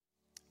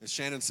As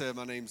Shannon said,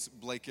 my name's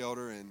Blake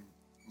Elder, and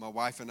my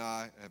wife and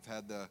I have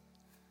had the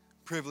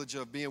privilege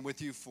of being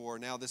with you for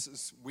now. This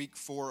is week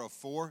 4 of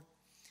 4,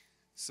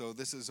 so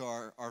this is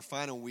our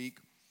final week.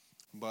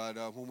 But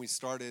when we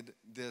started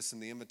this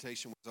and the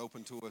invitation was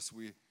open to us,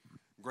 we're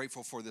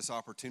grateful for this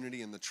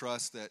opportunity and the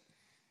trust that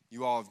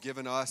you all have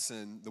given us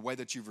and the way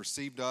that you've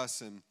received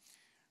us, and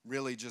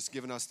really just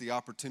given us the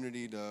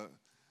opportunity to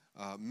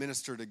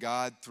minister to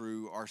God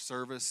through our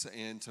service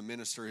and to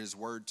minister His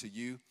Word to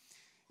you.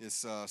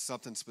 It's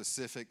something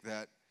specific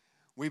that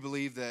we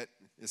believe that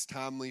is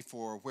timely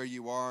for where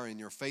you are in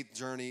your faith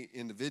journey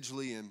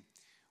individually and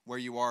where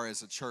you are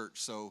as a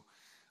church. So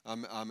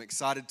I'm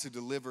excited to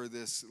deliver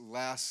this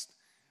last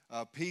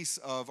piece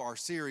of our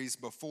series,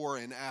 Before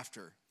and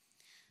After.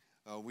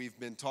 We've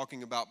been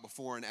talking about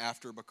before and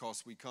after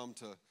because we come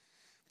to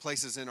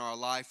places in our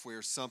life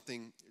where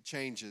something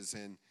changes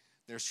and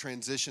there's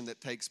transition that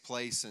takes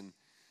place, and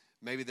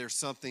maybe there's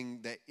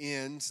something that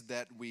ends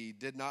that we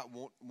did not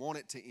want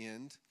it to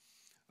end,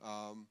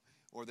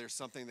 or there's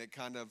something that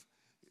kind of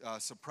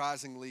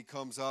surprisingly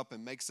comes up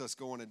and makes us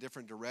go in a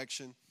different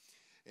direction.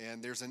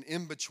 And there's an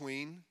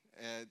in-between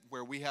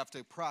where we have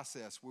to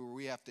process, where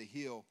we have to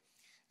heal.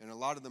 And a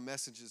lot of the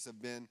messages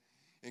have been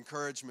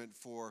encouragement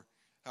for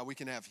how we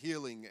can have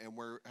healing and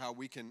how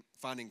we can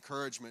find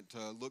encouragement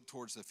to look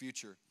towards the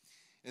future.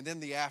 And then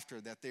the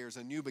after, that there's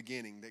a new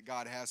beginning that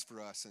God has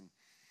for us.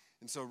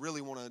 And so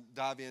really want to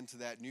dive into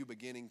that new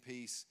beginning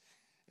piece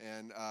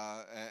and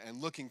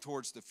looking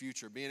towards the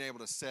future, being able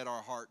to set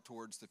our heart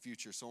towards the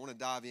future. So I want to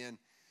dive in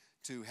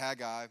to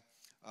Haggai,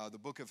 the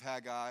book of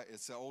Haggai.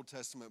 It's an Old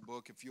Testament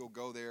book. If you'll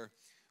go there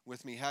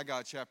with me,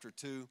 Haggai chapter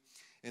 2.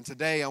 And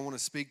today I want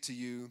to speak to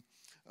you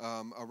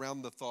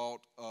around the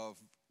thought of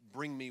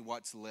bring me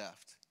what's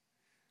left.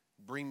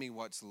 Bring me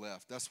what's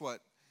left. That's what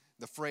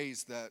the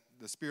phrase that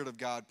the Spirit of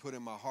God put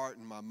in my heart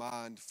and my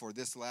mind for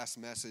this last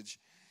message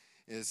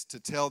is to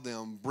tell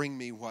them, bring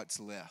me what's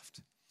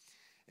left.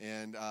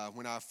 And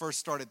when I first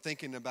started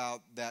thinking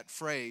about that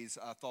phrase,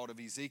 I thought of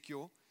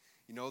Ezekiel,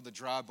 the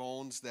dry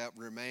bones that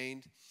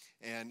remained.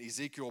 And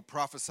Ezekiel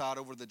prophesied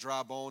over the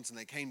dry bones, and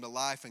they came to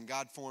life, and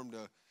God formed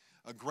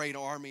a great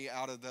army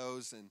out of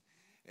those.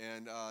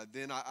 And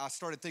then I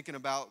started thinking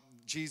about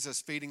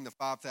Jesus feeding the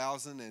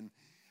 5,000 and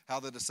how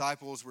the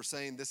disciples were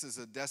saying this is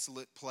a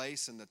desolate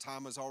place and the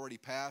time has already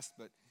passed.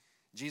 But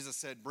Jesus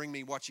said, bring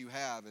me what you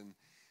have. And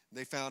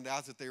they found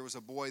out that there was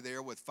a boy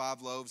there with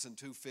 5 loaves and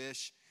 2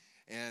 fish.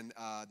 And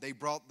they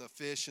brought the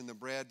fish and the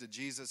bread to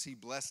Jesus. He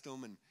blessed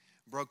them and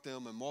broke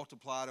them and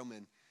multiplied them.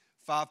 And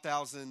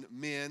 5,000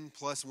 men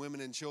plus women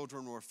and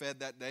children were fed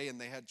that day. And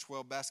they had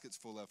 12 baskets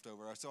full left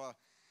over. So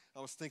I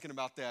was thinking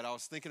about that. I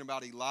was thinking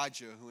about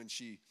Elijah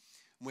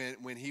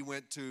when he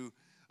went to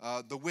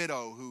the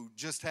widow who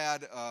just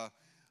had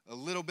a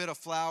little bit of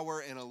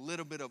flour and a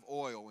little bit of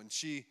oil. And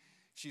she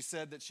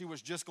said that she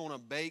was just going to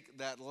bake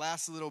that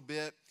last little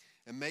bit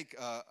and make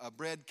a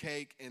bread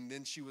cake, and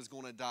then she was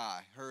going to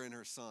die, her and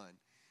her son.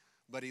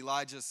 But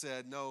Elijah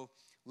said, no,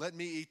 let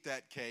me eat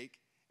that cake.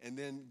 And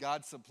then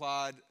God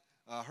supplied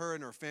her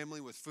and her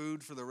family with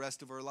food for the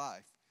rest of her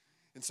life.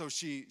 And so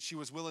she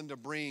was willing to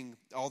bring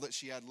all that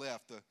she had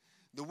left.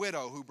 The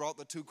widow who brought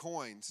the 2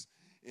 coins,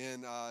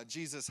 and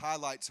Jesus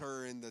highlights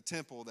her in the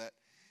temple that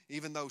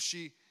even though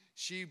she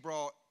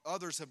brought,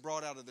 others have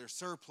brought out of their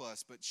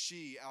surplus, but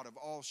she, out of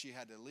all she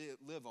had to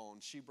live on,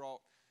 she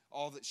brought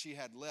all that she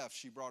had left,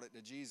 she brought it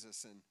to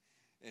Jesus,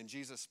 and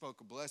Jesus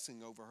spoke a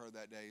blessing over her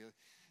that day.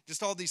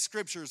 Just all these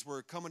scriptures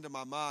were coming to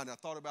my mind. I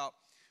thought about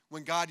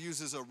when God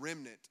uses a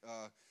remnant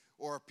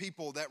or a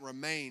people that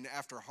remain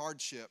after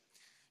hardship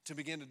to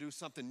begin to do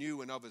something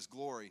new and of His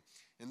glory.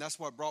 And that's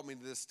what brought me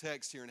to this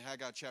text here in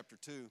Haggai chapter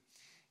 2.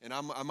 And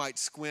I might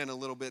squint a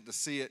little bit to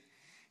see it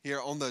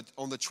here. On the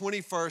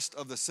 21st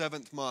of the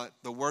 7th month,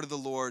 the word of the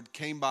Lord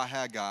came by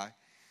Haggai,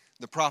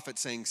 the prophet,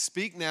 saying,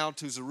 speak now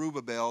to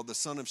Zerubbabel, the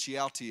son of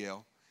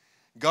Shealtiel,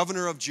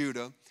 governor of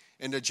Judah,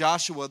 and to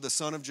Joshua, the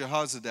son of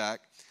Jehozadak,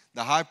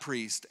 the high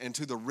priest, and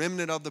to the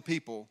remnant of the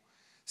people,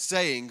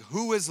 saying,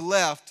 who is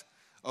left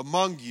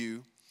among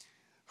you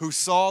who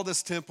saw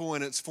this temple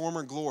in its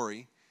former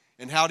glory,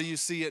 and how do you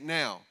see it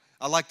now?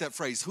 I like that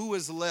phrase, who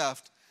is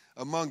left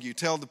among you?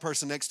 Tell the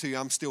person next to you,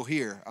 I'm still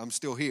here. I'm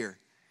still here.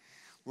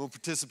 We'll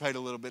participate a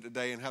little bit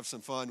today and have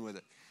some fun with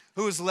it.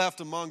 Who is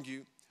left among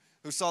you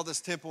who saw this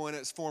temple in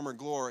its former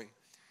glory?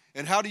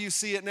 And how do you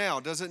see it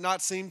now? Does it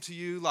not seem to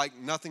you like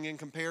nothing in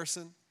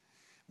comparison?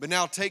 But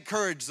now take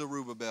courage,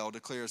 Zerubbabel,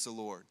 declares the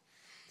Lord.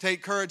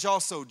 Take courage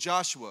also,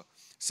 Joshua,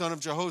 son of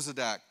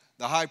Jehozadak,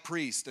 the high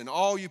priest, and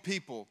all you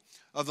people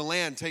of the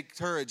land, take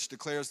courage,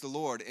 declares the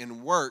Lord,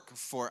 and work,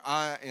 for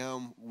I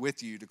am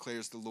with you,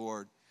 declares the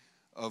Lord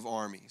of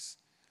armies.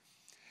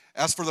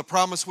 As for the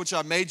promise which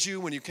I made you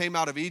when you came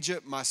out of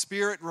Egypt, my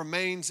spirit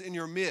remains in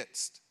your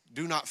midst.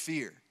 Do not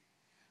fear.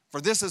 For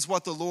this is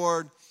what the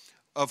Lord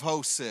of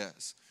hosts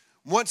says.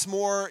 Once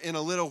more in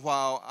a little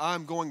while,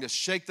 I'm going to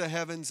shake the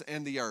heavens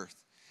and the earth,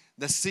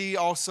 the sea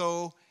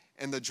also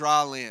and the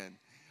dry land.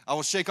 I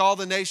will shake all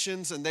the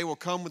nations, and they will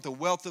come with the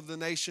wealth of the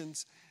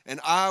nations, and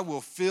I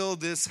will fill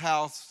this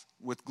house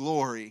with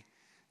glory,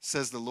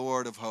 says the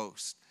Lord of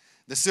hosts.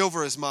 The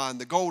silver is mine,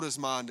 the gold is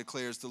mine,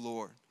 declares the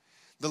Lord.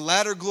 The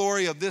latter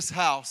glory of this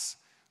house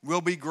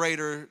will be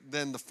greater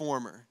than the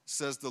former,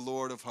 says the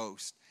Lord of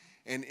hosts.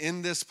 And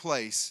in this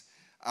place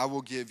I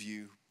will give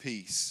you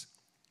peace.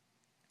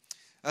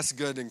 That's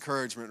good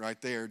encouragement right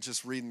there,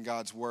 just reading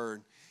God's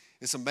word.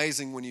 It's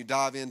amazing when you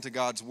dive into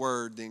God's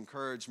word, the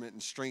encouragement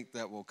and strength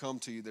that will come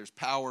to you. There's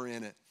power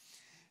in it,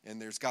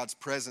 and there's God's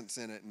presence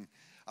in it. And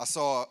I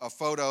saw a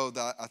photo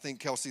that I think,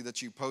 Kelsey,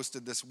 that you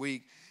posted this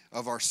week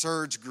of our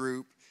surge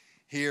group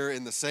here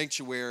in the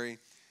sanctuary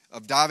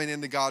of diving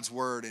into God's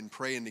word and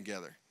praying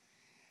together.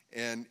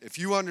 And if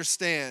you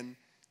understand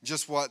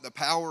just what the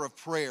power of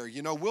prayer,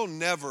 you know,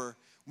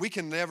 we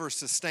can never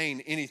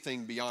sustain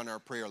anything beyond our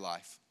prayer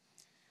life.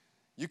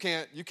 You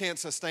can't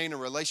sustain a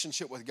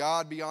relationship with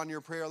God beyond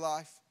your prayer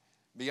life,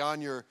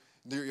 beyond your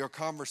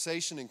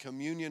conversation and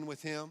communion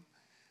with Him.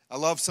 I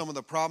love some of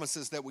the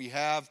promises that we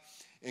have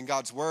in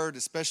God's word,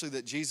 especially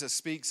that Jesus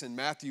speaks in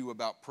Matthew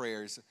about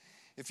prayers.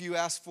 If you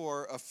ask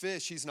for a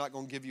fish, He's not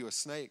going to give you a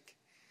snake.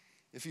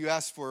 If you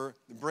ask for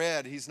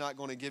bread, He's not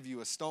going to give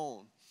you a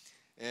stone.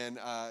 And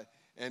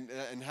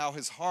how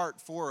His heart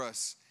for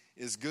us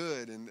is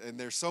good. And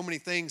there's so many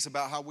things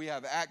about how we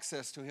have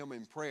access to Him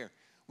in prayer.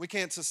 We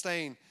can't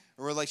sustain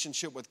a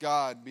relationship with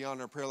God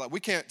beyond our prayer life. I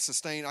can't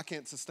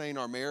sustain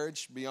our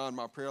marriage beyond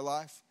my prayer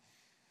life.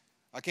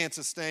 I can't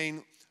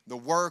sustain the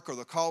work or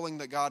the calling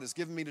that God has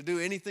given me to do.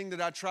 Anything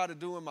that I try to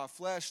do in my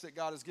flesh that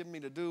God has given me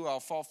to do, I'll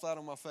fall flat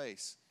on my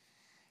face.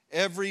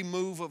 Every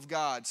move of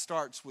God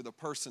starts with a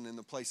person in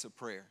the place of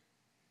prayer.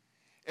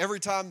 Every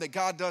time that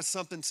God does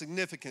something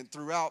significant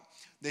throughout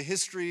the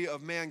history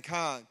of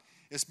mankind,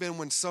 it's been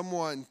when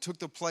someone took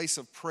the place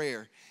of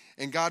prayer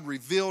and God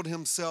revealed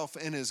Himself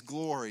in His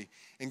glory,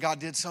 and God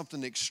did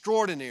something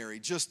extraordinary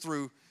just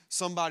through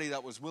somebody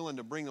that was willing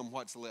to bring them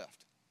what's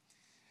left.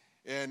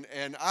 And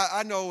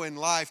I know in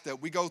life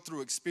that we go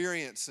through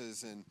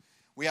experiences and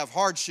we have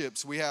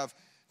hardships. We have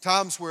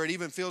times where it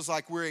even feels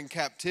like we're in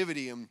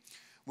captivity, and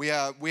we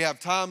have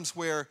times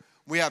where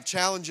we have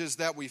challenges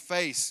that we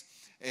face,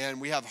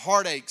 and we have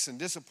heartaches and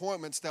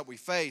disappointments that we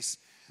face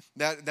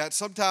that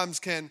sometimes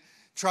can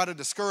try to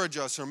discourage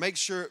us or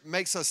makes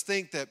us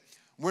think that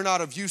we're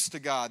not of use to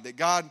God, that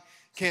God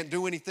can't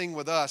do anything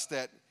with us,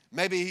 that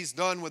maybe He's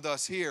done with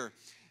us here.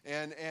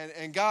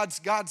 And God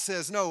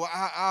says, no,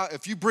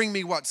 if you bring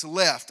me what's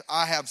left,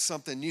 I have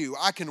something new.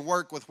 I can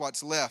work with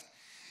what's left.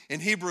 In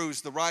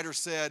Hebrews, the writer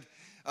said,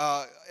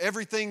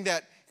 everything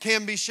that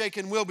can be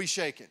shaken will be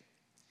shaken,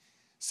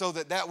 so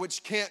that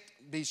which can't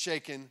be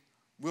shaken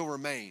will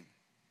remain.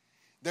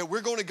 That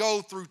we're going to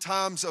go through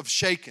times of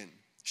shaking.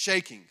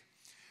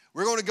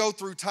 We're going to go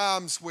through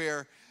times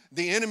where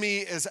the enemy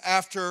is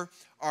after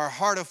our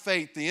heart of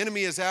faith. The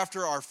enemy is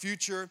after our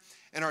future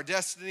and our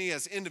destiny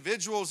as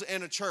individuals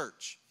and a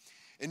church.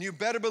 And you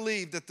better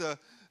believe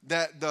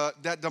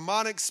that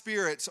demonic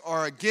spirits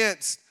are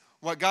against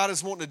what God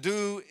is wanting to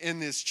do in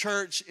this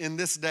church in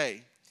this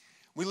day.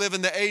 We live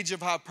in the age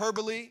of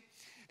hyperbole,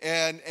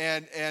 and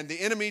the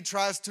enemy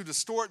tries to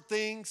distort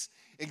things,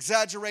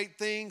 exaggerate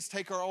things,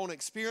 take our own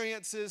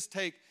experiences,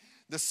 take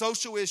the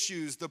social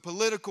issues, the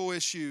political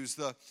issues,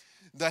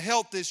 the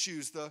health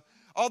issues,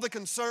 all the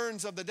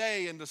concerns of the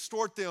day, and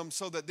distort them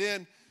so that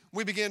then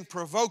we begin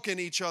provoking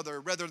each other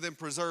rather than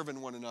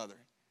preserving one another.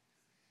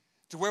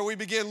 To where we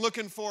begin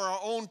looking for our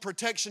own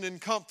protection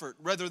and comfort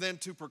rather than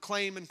to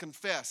proclaim and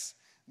confess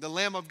the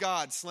Lamb of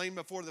God slain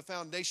before the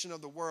foundation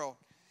of the world,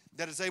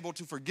 that is able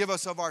to forgive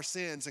us of our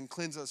sins and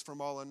cleanse us from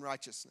all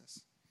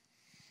unrighteousness.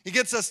 He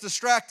gets us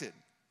distracted,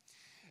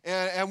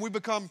 and we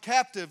become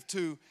captive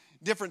to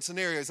different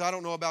scenarios. I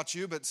don't know about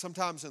you, but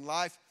sometimes in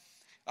life,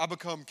 I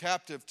become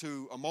captive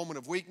to a moment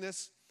of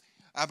weakness.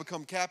 I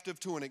become captive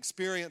to an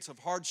experience of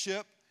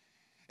hardship,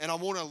 and I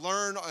want to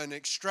learn and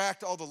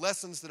extract all the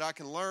lessons that I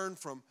can learn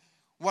from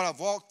what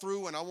I've walked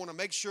through, and I want to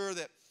make sure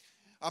that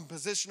I'm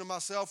positioning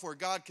myself where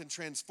God can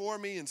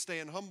transform me and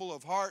staying humble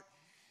of heart.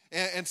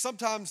 And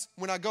sometimes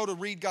when I go to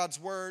read God's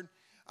word,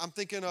 I'm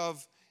thinking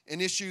of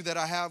an issue that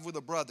I have with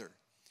a brother,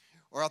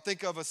 or I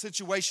think of a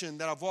situation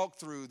that I've walked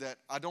through that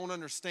I don't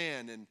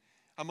understand and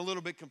I'm a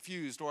little bit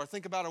confused, or I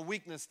think about a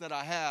weakness that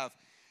I have,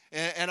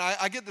 and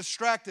I get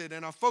distracted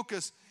and I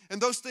focus,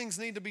 and those things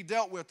need to be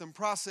dealt with and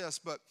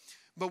processed, but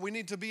we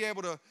need to be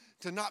able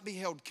to not be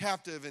held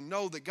captive and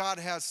know that God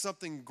has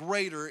something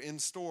greater in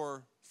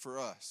store for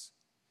us.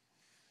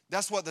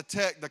 That's what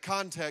the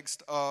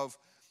context of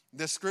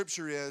this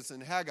scripture is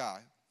in Haggai,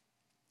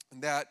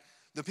 that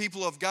the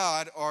people of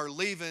God are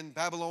leaving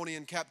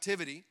Babylonian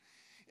captivity,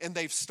 and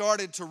they've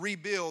started to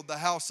rebuild the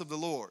house of the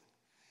Lord.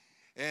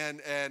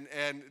 And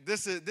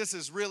this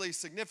is really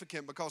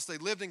significant because they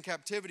lived in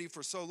captivity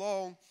for so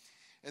long,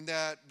 and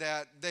that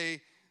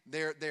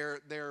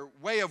their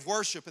way of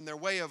worship and their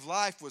way of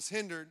life was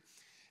hindered.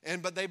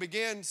 But they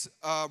began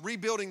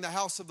rebuilding the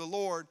house of the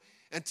Lord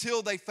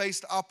until they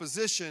faced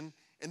opposition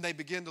and they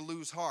began to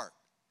lose heart.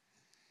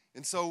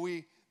 And so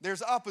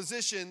there's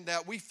opposition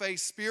that we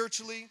face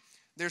spiritually.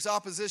 There's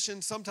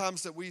opposition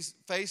sometimes that we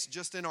face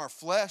just in our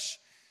flesh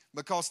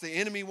because the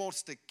enemy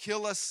wants to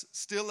kill us,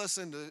 steal us,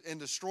 and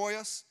destroy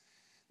us.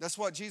 That's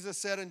what Jesus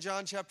said in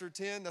John chapter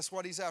 10. That's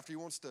what he's after.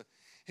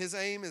 His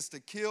aim is to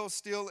kill,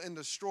 steal, and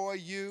destroy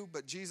you,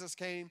 but Jesus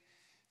came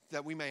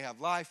that we may have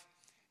life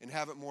and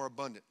have it more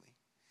abundantly.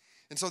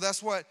 And so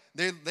that's what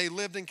they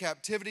lived in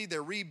captivity.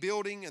 They're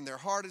rebuilding, and their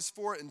heart is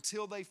for it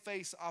until they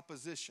face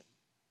opposition.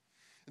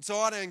 And so I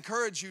want to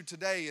encourage you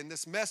today, and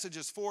this message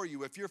is for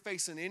you, if you're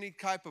facing any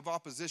type of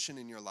opposition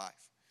in your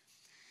life.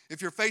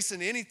 If you're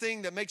facing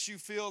anything that makes you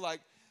feel like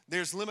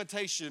there's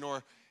limitation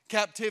or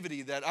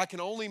captivity, that I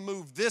can only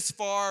move this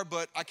far,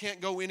 but I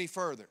can't go any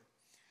further.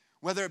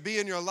 Whether it be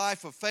in your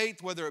life of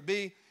faith, whether it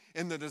be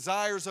in the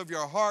desires of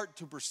your heart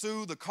to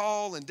pursue the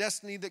call and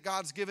destiny that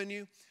God's given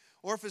you,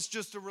 or if it's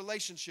just a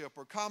relationship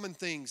or common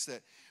things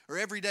that are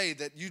every day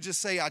that you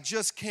just say, I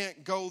just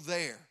can't go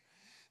there,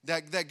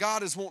 that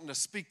God is wanting to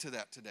speak to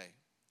that today.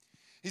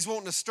 He's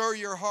wanting to stir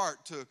your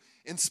heart to,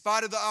 in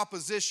spite of the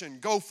opposition,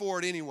 go for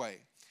it anyway.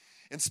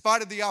 In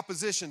spite of the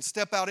opposition,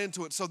 step out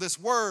into it. So this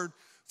word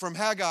from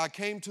Haggai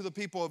came to the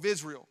people of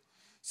Israel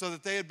so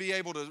that they would be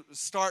able to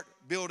start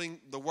building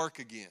the work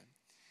again.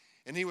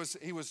 And he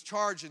was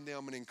charging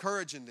them and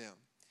encouraging them.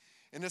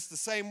 And it's the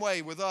same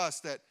way with us,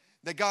 that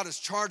God is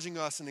charging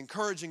us and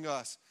encouraging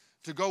us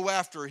to go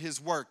after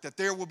his work, that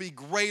there will be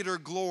greater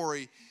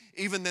glory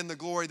even than the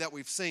glory that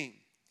we've seen.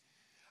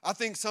 I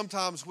think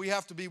sometimes we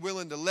have to be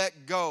willing to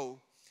let go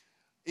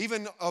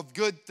even of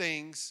good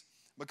things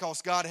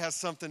because God has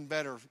something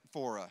better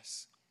for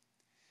us.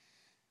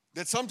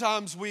 That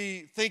sometimes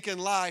we think in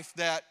life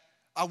that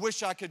I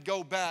wish I could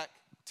go back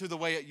to the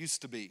way it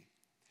used to be.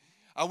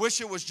 I wish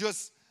it was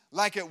just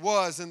like it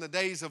was in the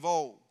days of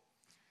old.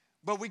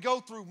 But we go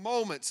through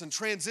moments and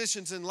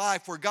transitions in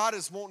life where God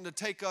is wanting to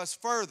take us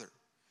further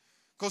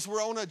because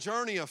we're on a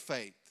journey of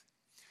faith.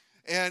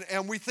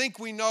 And we think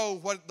we know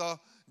what the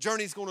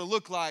journey is going to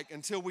look like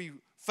until we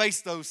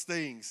face those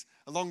things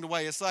along the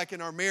way. It's like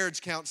in our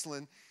marriage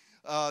counseling,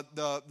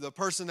 the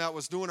person that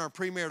was doing our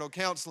premarital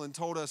counseling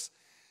told us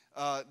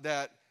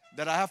that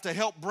I have to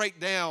help break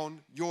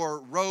down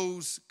your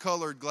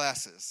rose-colored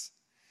glasses.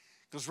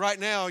 Because right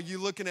now, you're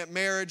looking at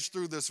marriage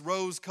through this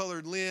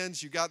rose-colored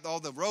lens. You got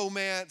all the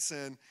romance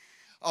and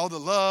all the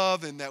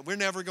love, and that we're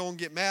never going to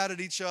get mad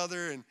at each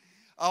other, and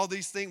all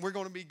these things. We're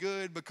going to be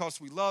good because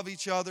we love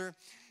each other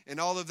and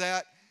all of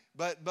that.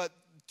 But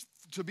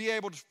to be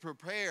able to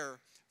prepare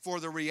for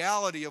the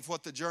reality of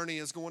what the journey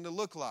is going to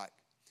look like.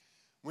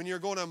 When you're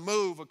going to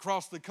move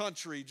across the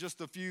country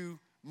just a few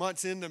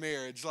months into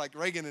marriage, like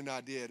Reagan and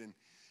I did, and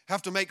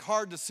have to make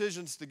hard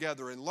decisions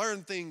together and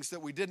learn things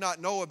that we did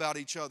not know about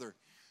each other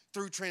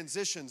through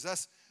transitions.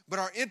 But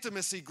our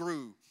intimacy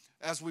grew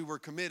as we were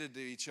committed to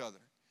each other.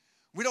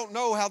 We don't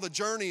know how the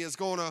journey is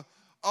going to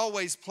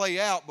always play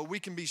out, but we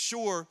can be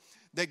sure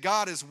that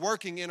God is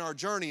working in our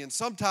journey. And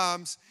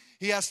sometimes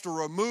he has to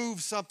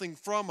remove something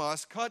from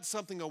us, cut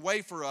something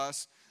away for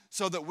us,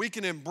 so that we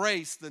can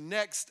embrace the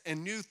next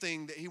and new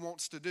thing that he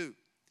wants to do.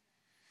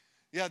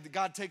 Yeah,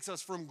 God takes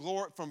us from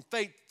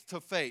faith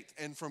to faith,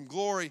 and from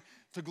glory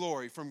to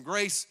glory, from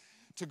grace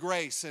to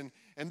grace. And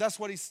that's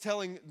what he's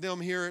telling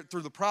them here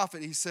through the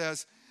prophet. He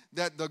says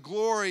that the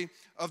glory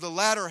of the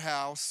latter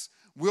house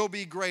will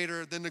be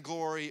greater than the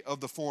glory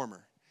of the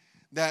former.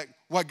 That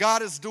what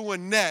God is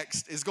doing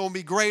next is going to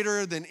be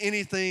greater than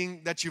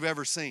anything that you've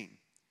ever seen.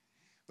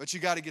 But you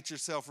got to get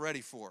yourself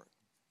ready for it.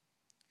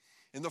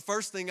 And the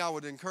first thing I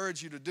would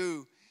encourage you to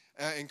do,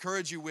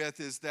 encourage you with,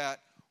 is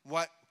that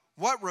what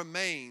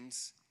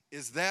remains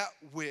is that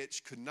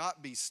which could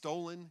not be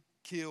stolen,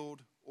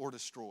 killed, or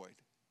destroyed.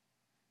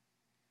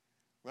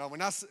 Well,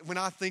 when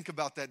I think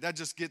about that, that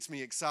just gets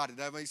me excited.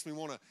 That makes me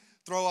want to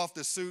throw off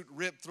the suit,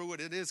 rip through it.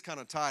 It is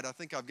kind of tight. I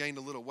think I've gained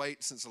a little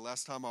weight since the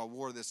last time I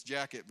wore this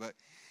jacket, but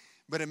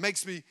it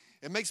makes me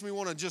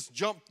want to just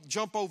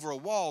jump over a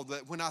wall.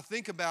 That when I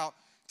think about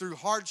through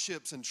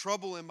hardships and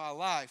trouble in my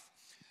life,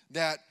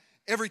 that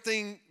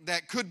everything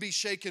that could be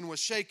shaken was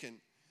shaken,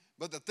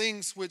 but the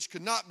things which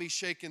could not be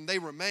shaken, they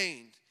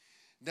remained.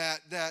 That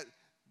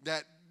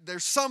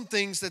there's some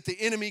things that the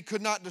enemy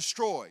could not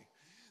destroy.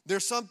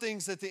 There's some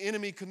things that the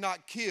enemy could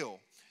not kill.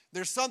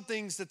 There's some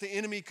things that the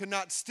enemy could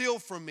not steal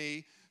from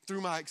me through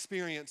my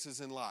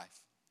experiences in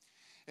life.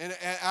 And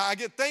I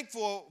get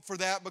thankful for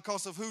that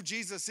because of who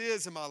Jesus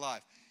is in my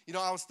life. You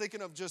know, I was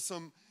thinking of just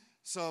some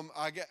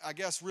I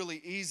guess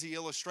really easy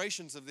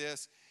illustrations of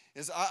this.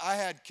 I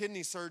had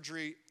kidney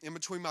surgery in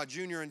between my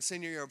junior and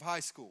senior year of high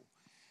school.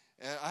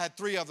 And I had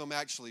 3 of them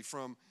actually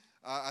from,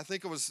 I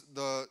think it was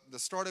the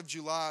start of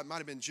July, it might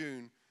have been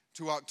June,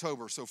 to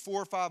October. So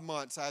 4 or 5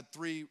 months, I had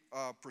 3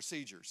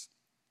 procedures.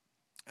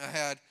 I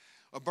had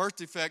a birth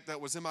defect that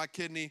was in my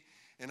kidney,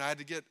 and I had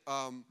to get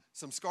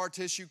some scar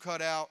tissue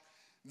cut out.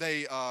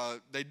 They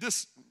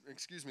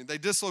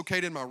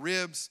dislocated my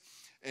ribs,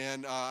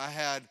 and I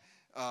had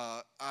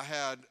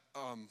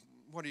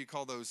what do you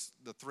call those?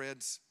 The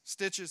threads,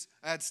 stitches.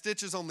 I had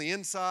stitches on the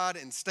inside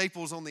and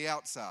staples on the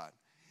outside,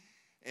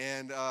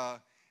 and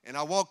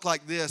I walked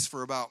like this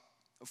for about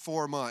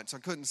 4 months. I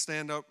couldn't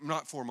stand up,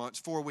 not 4 months,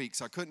 4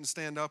 weeks. I couldn't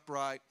stand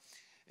upright,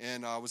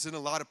 and I was in a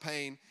lot of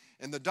pain.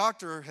 And the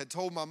doctor had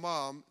told my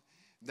mom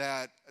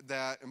that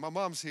and my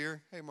mom's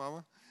here. Hey,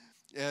 Mama.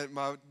 And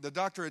the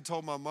doctor had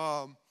told my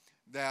mom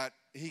that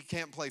he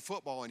can't play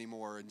football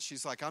anymore. And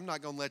she's like, I'm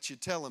not going to let you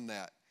tell him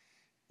that.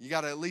 You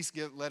got to at least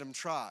let him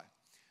try.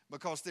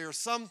 Because there are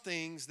some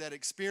things that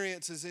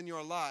experiences in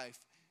your life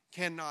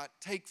cannot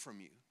take from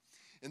you.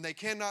 And they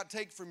cannot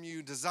take from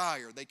you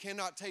desire. They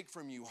cannot take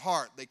from you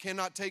heart. They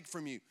cannot take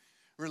from you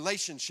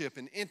relationship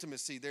and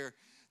intimacy.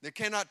 They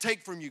cannot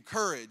take from you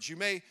courage. You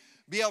may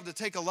be able to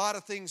take a lot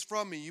of things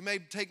from me. You may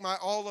take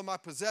all of my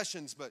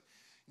possessions, but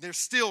there's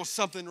still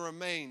something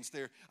remains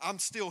there. I'm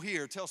still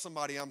here. Tell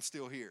somebody I'm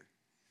still here.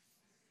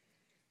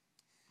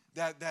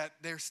 That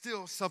there's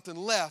still something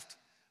left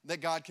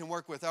that God can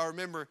work with. I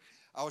remember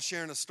I was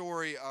sharing a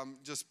story,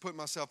 just putting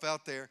myself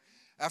out there.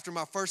 After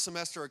my first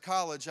semester of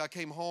college, I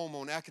came home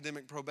on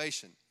academic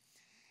probation.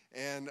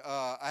 And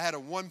I had a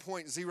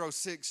 1.06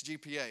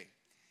 GPA.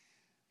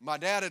 My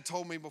dad had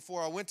told me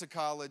before I went to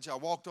college, I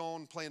walked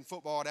on playing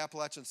football at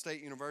Appalachian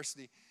State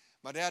University.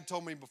 My dad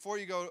told me before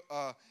you go,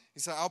 he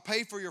said, I'll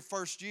pay for your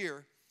first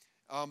year,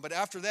 but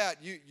after that,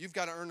 you've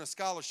got to earn a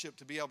scholarship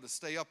to be able to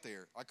stay up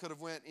there. I could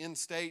have went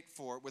in-state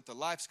with the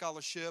life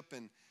scholarship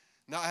and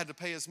not had to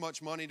pay as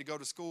much money to go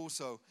to school.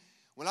 So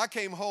when I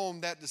came home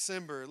that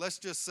December, let's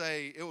just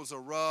say it was a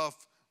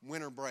rough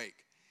winter break.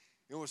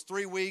 It was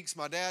 3 weeks.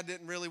 My dad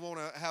didn't really want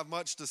to have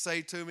much to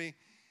say to me.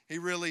 He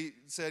really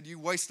said, you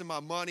wasted my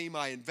money,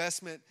 my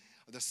investment,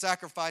 the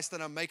sacrifice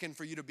that I'm making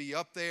for you to be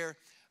up there.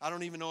 I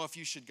don't even know if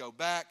you should go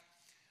back.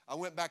 I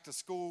went back to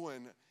school,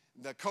 and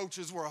the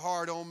coaches were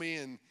hard on me,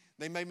 and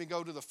they made me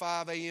go to the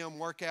 5 a.m.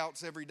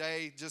 workouts every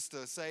day just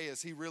to say,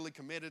 is he really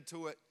committed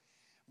to it?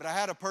 But I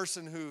had a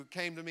person who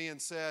came to me and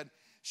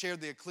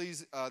shared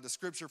the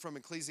scripture from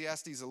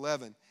Ecclesiastes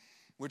 11,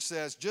 which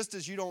says, just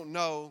as you don't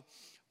know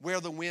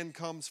where the wind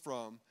comes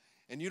from,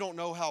 and you don't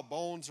know how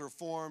bones are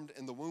formed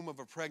in the womb of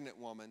a pregnant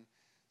woman,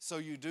 so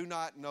you do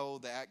not know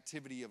the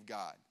activity of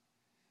God.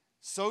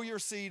 Sow your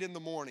seed in the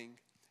morning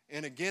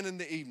and again in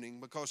the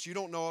evening, because you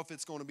don't know if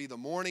it's going to be the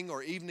morning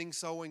or evening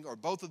sowing or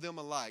both of them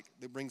alike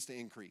that brings the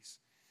increase.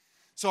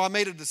 So I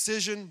made a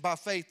decision by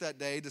faith that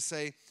day to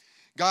say,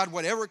 God,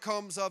 whatever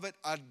comes of it,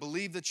 I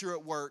believe that you're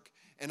at work,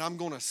 and I'm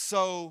going to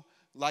sow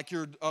like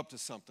you're up to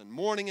something.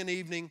 Morning and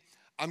evening,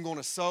 I'm going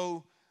to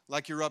sow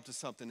like you're up to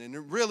something. And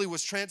it really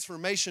was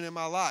transformation in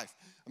my life.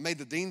 I made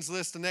the dean's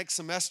list the next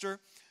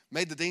semester,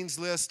 made the dean's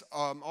list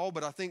all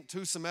but I think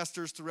 2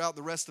 semesters throughout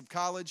the rest of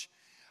college.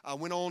 I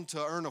went on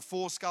to earn a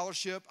full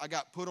scholarship. I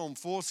got put on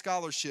full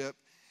scholarship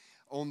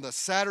on the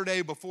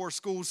Saturday before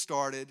school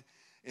started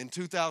in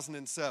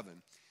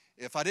 2007.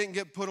 If I didn't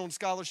get put on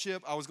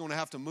scholarship, I was going to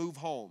have to move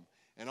home.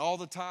 And all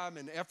the time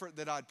and effort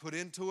that I'd put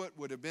into it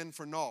would have been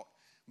for naught.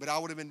 But I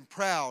would have been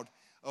proud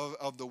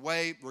of the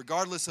way,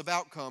 regardless of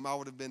outcome, I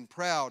would have been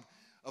proud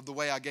of the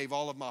way I gave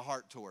all of my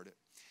heart toward it.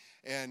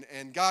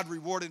 And God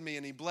rewarded me,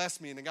 and he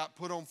blessed me, and I got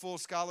put on full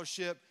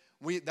scholarship.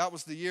 That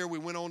was the year we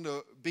went on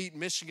to beat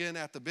Michigan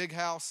at the Big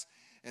House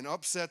and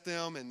upset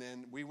them, and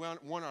then we won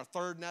our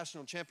 3rd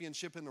national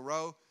championship in a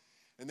row.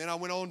 And then I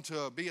went on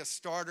to be a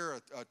starter,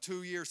 a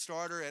 2-year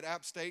starter at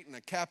App State and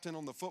a captain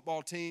on the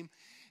football team.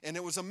 And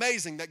it was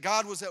amazing that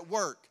God was at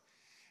work,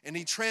 and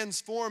he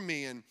transformed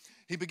me, and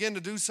he began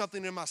to do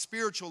something in my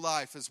spiritual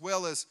life, as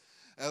well as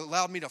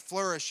allowed me to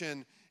flourish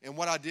in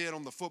what I did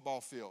on the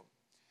football field.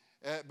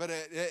 But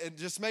it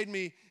just makes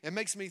me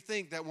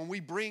think that when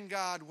we bring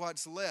God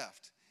what's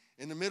left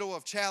in the middle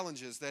of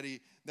challenges, that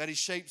he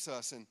shapes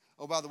us. And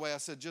oh, by the way, I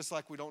said just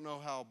like we don't know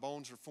how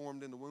bones are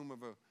formed in the womb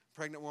of a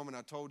pregnant woman,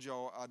 I told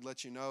y'all I'd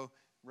let you know.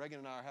 Reagan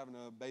and I are having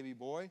a baby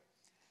boy.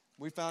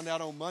 We found out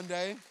on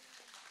Monday.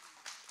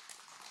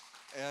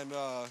 And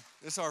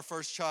this is our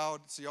first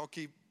child, so y'all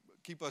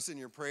keep us in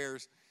your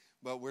prayers.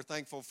 But we're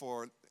thankful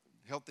for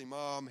healthy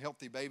mom,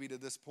 healthy baby to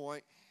this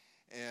point.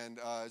 And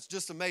it's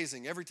just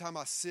amazing. Every time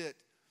I sit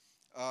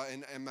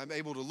and I'm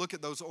able to look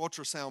at those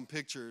ultrasound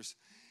pictures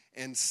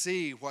and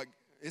see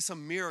it's a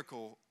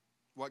miracle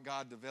what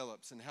God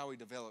develops and how he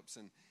develops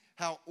and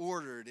how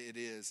ordered it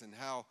is and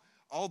how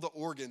all the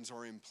organs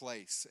are in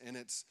place. And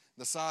it's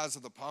the size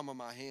of the palm of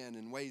my hand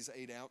and weighs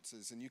 8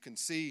 ounces. And you can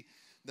see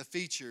the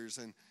features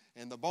and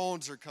the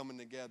bones are coming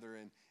together,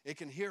 and it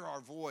can hear our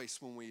voice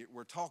when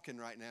we're talking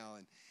right now.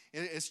 And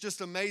it's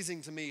just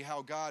amazing to me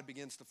how God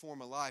begins to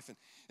form a life. And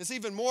it's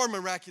even more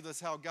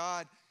miraculous how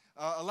God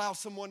allows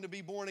someone to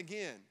be born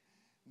again.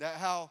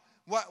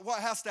 What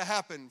has to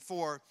happen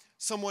for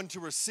someone to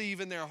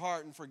receive in their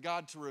heart and for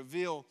God to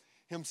reveal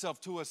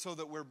himself to us so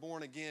that we're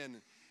born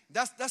again.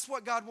 That's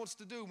what God wants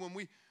to do.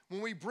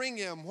 When we bring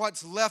him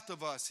what's left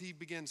of us, he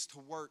begins to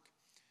work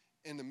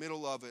in the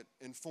middle of it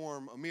and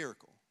form a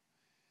miracle.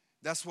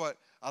 That's what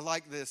I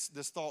like this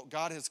thought.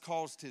 God has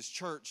caused his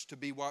church to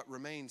be what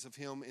remains of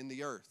him in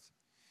the earth.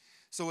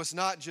 So it's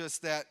not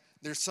just that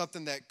there's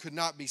something that could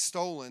not be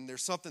stolen,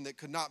 there's something that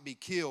could not be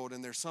killed,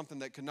 and there's something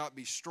that could not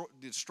be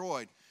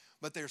destroyed,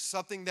 but there's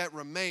something that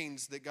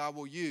remains that God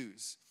will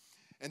use.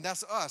 And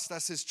that's us,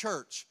 that's his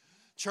church.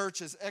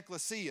 Church is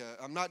ecclesia.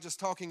 I'm not just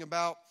talking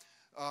about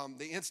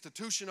the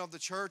institution of the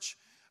church.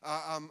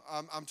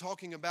 I'm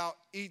talking about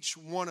each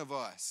one of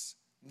us.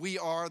 We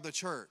are the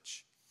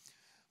church.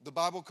 The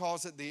Bible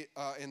calls it,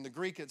 in the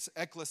Greek, it's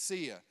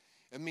ekklesia.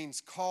 It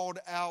means called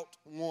out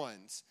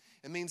ones.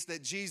 It means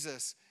that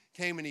Jesus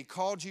came and he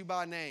called you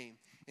by name,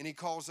 and he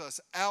calls us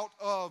out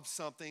of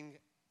something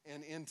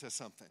and into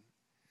something.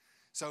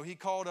 So he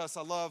called us,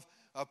 I love,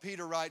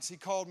 Peter writes, he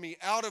called me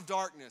out of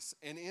darkness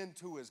and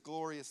into his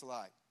glorious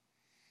light.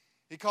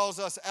 He calls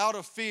us out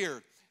of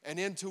fear and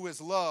into his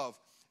love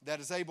that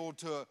is able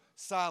to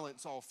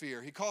silence all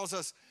fear. He calls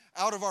us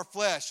out of our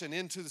flesh and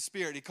into the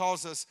Spirit. He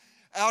calls us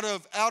out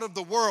of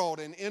the world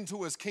and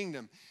into his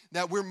kingdom,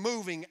 that we're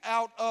moving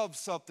out of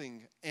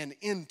something and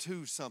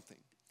into something.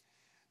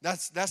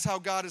 That's how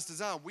God is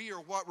designed. We are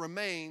what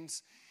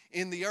remains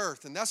in the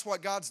earth, and that's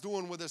what God's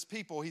doing with his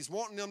people. He's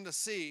wanting them to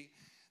see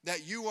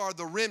that you are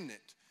the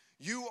remnant.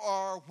 You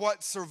are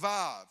what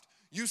survived.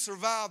 You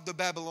survived the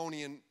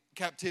Babylonian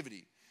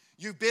captivity.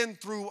 You've been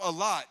through a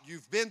lot.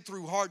 You've been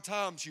through hard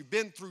times. You've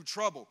been through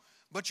trouble,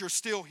 but you're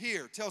still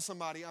here. Tell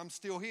somebody, I'm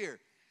still here.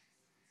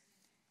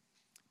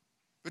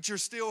 But you're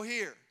still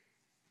here.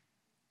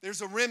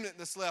 There's a remnant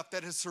that's left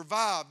that has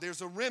survived.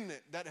 There's a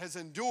remnant that has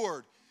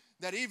endured,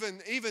 that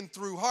even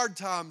through hard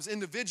times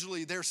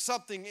individually, there's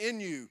something in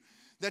you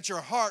that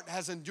your heart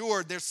has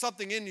endured. There's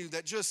something in you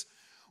that just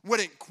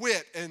wouldn't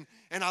quit. And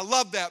I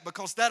love that,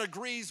 because that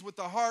agrees with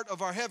the heart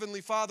of our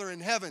Heavenly Father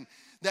in heaven,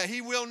 that he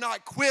will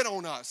not quit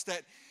on us,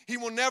 that he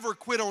will never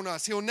quit on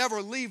us. He'll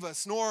never leave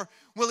us, nor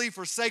will he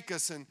forsake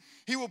us. And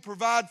he will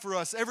provide for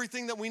us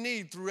everything that we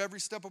need through every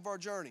step of our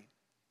journey.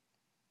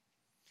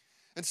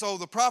 And so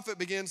the prophet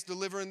begins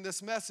delivering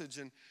this message.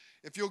 And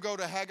if you'll go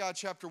to Haggai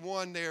chapter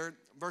 1 there,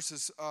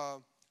 verses, I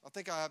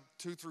think I have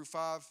 2 through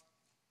 5.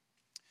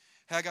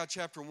 Haggai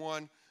chapter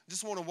 1. I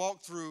just want to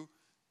walk through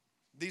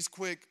these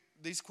quick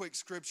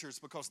scriptures,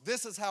 because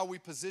this is how we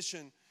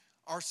position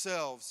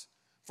ourselves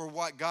for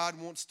what God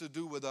wants to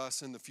do with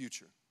us in the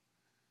future.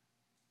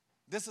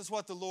 This is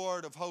what the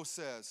Lord of hosts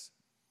says.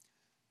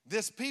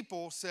 This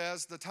people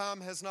says, the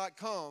time has not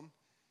come,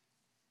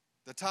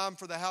 the time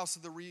for the house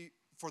of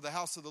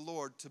the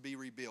Lord to be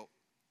rebuilt.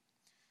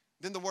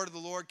 Then the word of the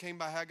Lord came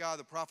by Haggai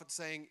the prophet,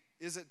 saying,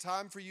 is it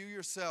time for you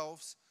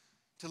yourselves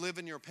to live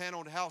in your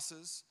paneled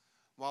houses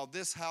while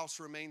this house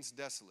remains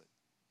desolate?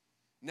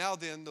 Now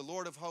then, the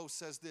Lord of hosts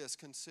says this,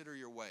 consider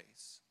your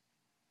ways.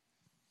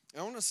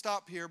 And I want to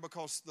stop here,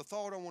 because the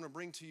thought I want to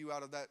bring to you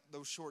out of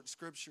those short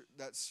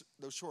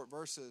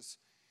verses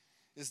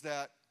is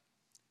that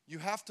you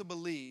have to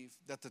believe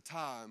that the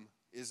time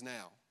is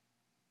now.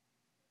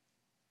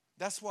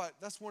 That's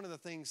one of the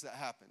things that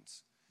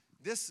happens.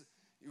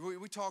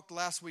 We talked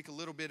last week a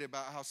little bit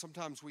about how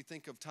sometimes we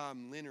think of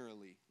time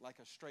linearly, like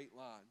a straight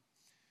line.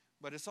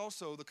 But it's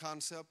also the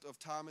concept of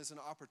time as an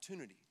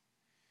opportunity.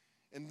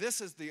 And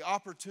this is the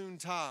opportune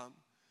time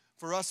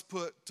for us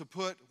to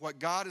put what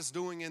God is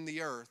doing in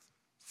the earth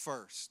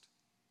first.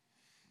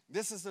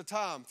 This is the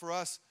time for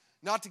us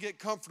not to get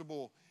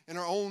comfortable in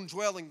our own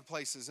dwelling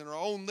places, in our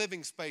own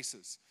living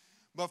spaces,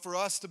 but for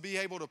us to be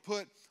able to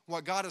put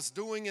what God is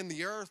doing in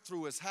the earth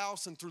through his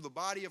house and through the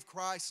body of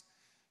Christ,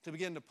 to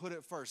begin to put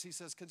it first. He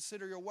says,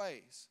 consider your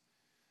ways.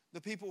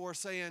 The people were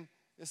saying,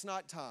 it's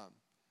not time.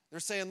 They're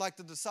saying, like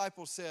the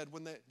disciples said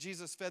when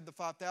Jesus fed the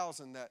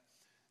 5,000, that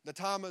the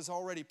time has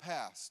already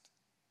passed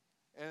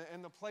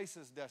and the place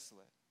is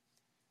desolate.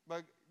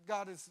 But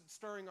God is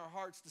stirring our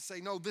hearts to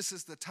say, no, this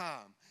is the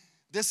time.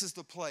 This is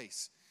the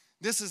place.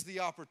 This is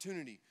the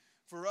opportunity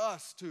for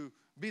us to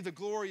be the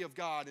glory of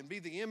God and be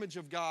the image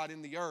of God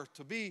in the earth,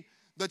 to be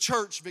the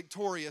church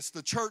victorious,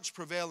 the church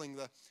prevailing,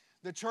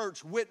 the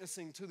church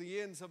witnessing to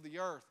the ends of the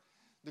earth,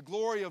 the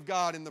glory of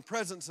God and the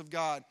presence of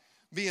God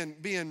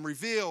being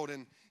revealed,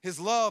 and his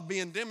love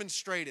being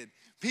demonstrated,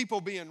 people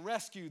being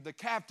rescued, the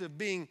captive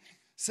being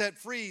set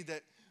free,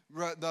 that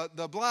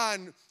the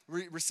blind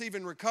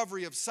receiving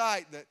recovery of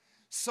sight, that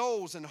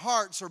souls and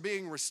hearts are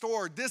being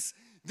restored. This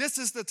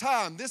is the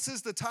time. This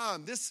is the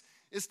time. This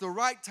is the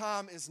right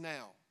time is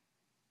now.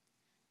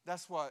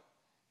 That's what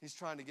he's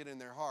trying to get in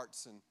their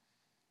hearts. And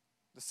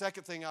the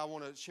second thing I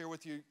want to share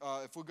with you,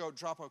 if we go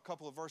drop a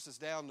couple of verses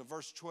down to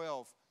verse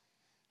 12,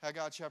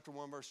 Haggai chapter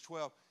 1, verse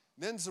 12.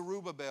 Then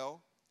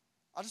Zerubbabel,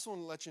 I just want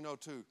to let you know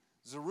too,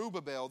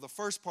 Zerubbabel, the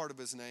first part of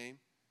his name,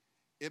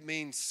 it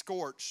means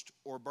scorched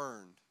or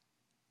burned.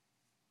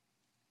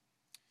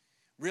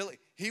 Really,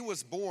 he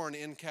was born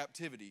in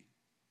captivity.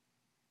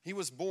 He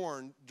was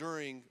born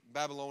during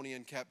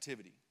Babylonian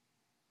captivity.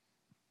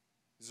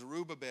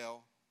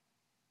 Zerubbabel,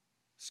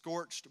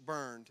 scorched,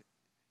 burned,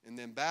 and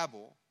then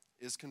Babel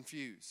is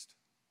confused.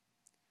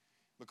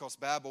 Because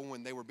Babel,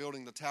 when they were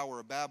building the Tower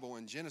of Babel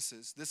in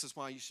Genesis, this is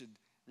why you should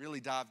really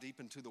dive deep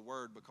into the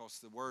Word, because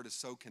the Word is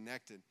so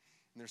connected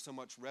and there's so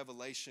much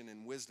revelation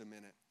and wisdom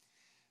in it,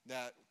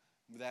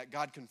 that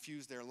God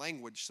confused their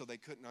language so they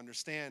couldn't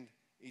understand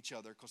each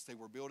other, because they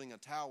were building a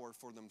tower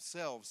for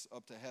themselves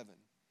up to heaven.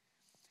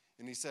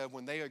 And he said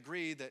when they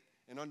agree that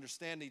and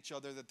understand each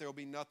other, that there will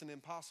be nothing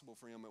impossible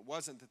for him. It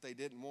wasn't that they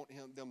didn't want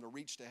them to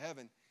reach to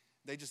heaven.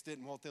 They just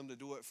didn't want them to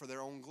do it for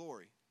their own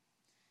glory.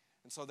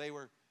 And so they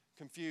were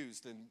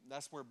confused, and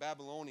that's where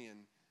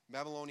Babylonian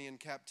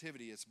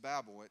captivity, it's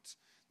Babel.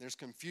 There's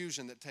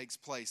confusion that takes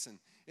place. And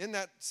isn't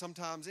that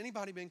sometimes,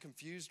 anybody been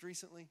confused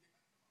recently?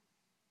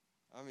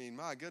 I mean,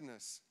 my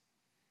goodness.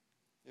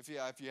 If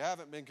you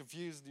haven't been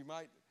confused, you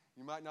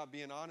might not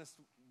be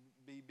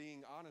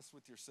being honest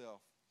with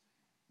yourself.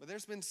 But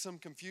there's been some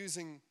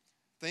confusing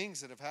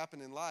things that have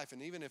happened in life,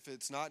 and even if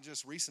it's not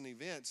just recent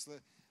events,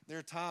 there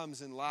are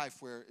times in life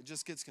where it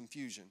just gets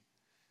confusion.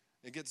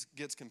 It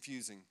gets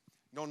confusing.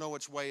 You don't know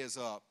which way is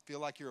up. Feel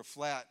like you're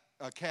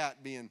a cat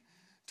being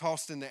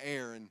tossed in the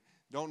air and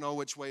don't know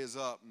which way is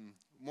up, and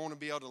want to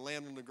be able to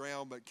land on the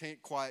ground but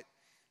can't quite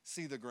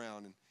see the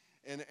ground.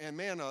 And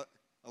man, a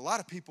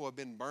lot of people have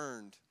been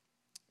burned,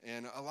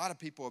 and a lot of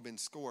people have been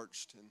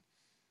scorched. And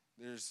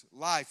there's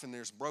life and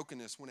there's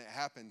brokenness when it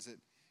happens.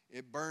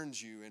 It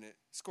burns you and it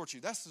scorches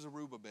you. That's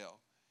Zerubbabel.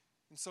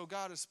 And so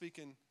God is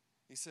speaking.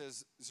 He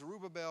says,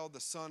 Zerubbabel, the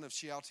son of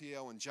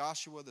Shealtiel, and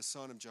Joshua, the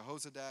son of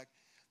Jehozadak,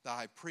 the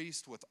high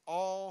priest, with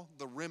all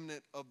the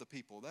remnant of the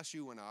people, that's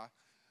you and I,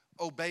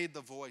 obeyed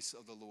the voice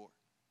of the Lord.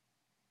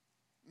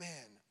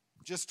 Man,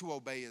 just to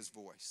obey his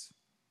voice.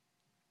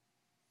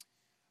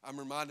 I'm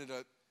reminded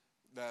of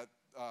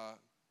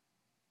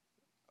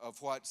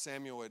what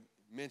Samuel had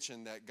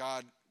mentioned, that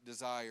God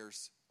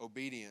desires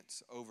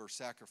obedience over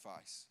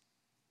sacrifice.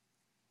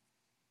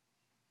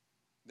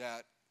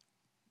 That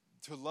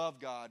to love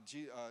God,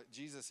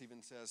 Jesus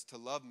even says, to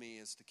love me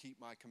is to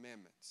keep my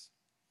commandments.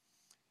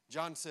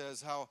 John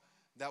says how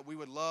that we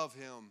would love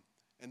him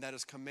and that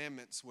his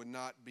commandments would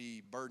not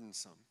be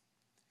burdensome.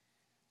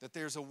 That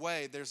there's a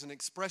way, there's an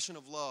expression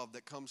of love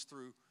that comes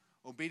through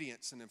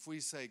obedience. And if we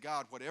say,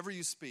 God, whatever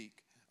you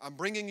speak, I'm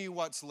bringing you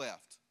what's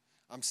left.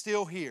 I'm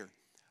still here.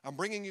 I'm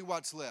bringing you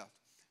what's left.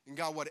 And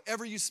God,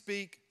 whatever you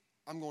speak,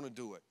 I'm going to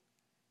do it.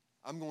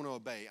 I'm going to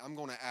obey. I'm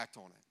going to act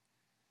on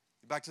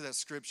it. Back to that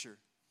scripture.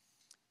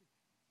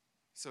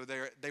 So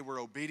they were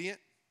obedient.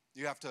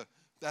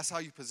 That's how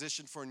you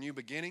position for a new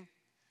beginning.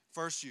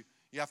 First, you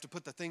have to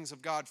put the things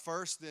of God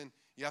first. Then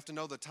you have to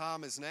know the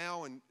time is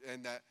now and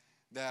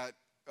that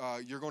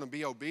you're going to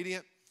be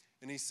obedient.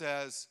 And he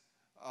says,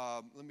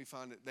 let me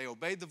find it. They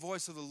obeyed the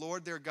voice of the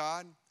Lord their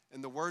God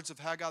and the words of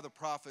Haggai the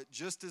prophet,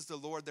 just as the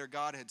Lord their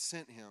God had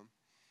sent him.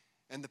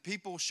 And the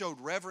people showed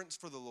reverence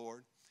for the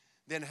Lord.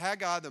 Then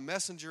Haggai, the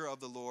messenger of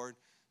the Lord,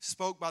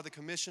 spoke by the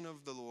commission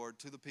of the Lord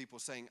to the people,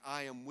 saying,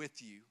 I am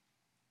with you.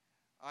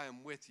 I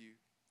am with you,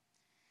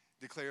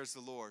 declares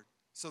the Lord.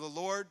 So the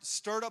Lord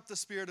stirred up the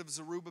spirit of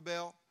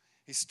Zerubbabel.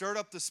 He stirred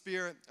up the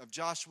spirit of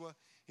Joshua.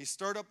 He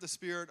stirred up the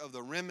spirit of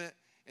the remnant,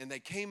 and they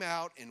came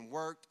out and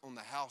worked on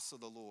the house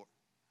of the Lord.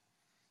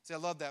 See, I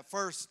love that.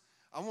 First,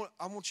 I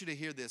want you to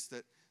hear this,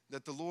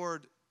 that the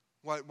Lord,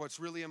 what's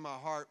really in my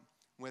heart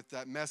with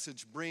that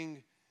message,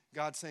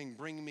 God saying,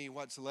 bring me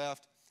what's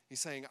left. He's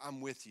saying,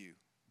 I'm with you.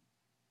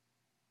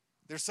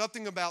 There's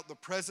something about the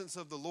presence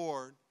of the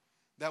Lord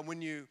that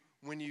when you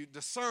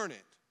discern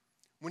it,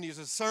 when you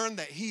discern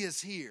that he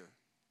is here,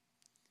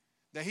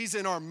 that he's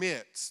in our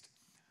midst,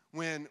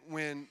 when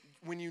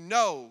you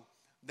know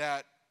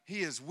that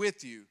he is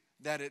with you,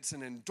 that it's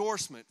an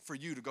endorsement for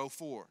you to go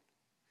forward.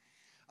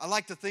 I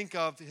like to think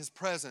of his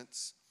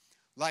presence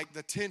like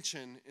the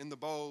tension in the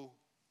bow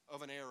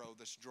of an arrow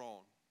that's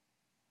drawn.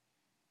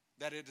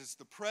 That it is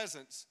the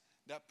presence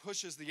that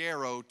pushes the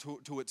arrow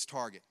to its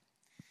target.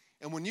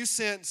 And when you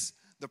sense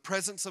the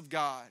presence of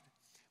God,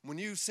 when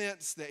you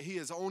sense that he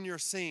is on your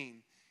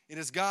scene, it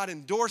is God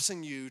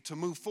endorsing you to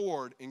move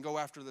forward and go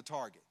after the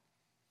target.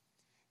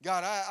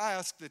 God, I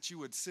ask that you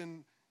would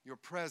send your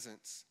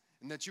presence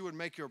and that you would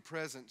make your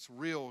presence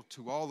real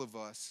to all of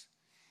us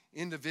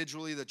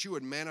individually, that you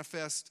would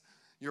manifest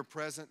your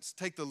presence,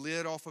 take the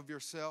lid off of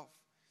yourself,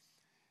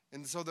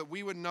 and so that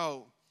we would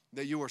know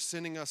that you are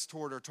sending us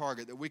toward our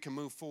target, that we can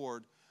move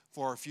forward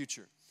for our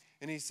future.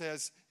 And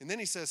then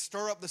he says,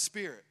 stir up the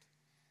spirit.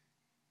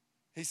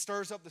 He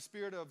stirs up the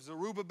spirit of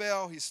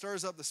Zerubbabel. He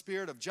stirs up the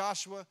spirit of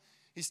Joshua.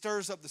 He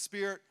stirs up the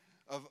spirit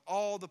of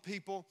all the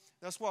people.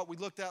 That's what we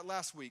looked at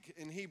last week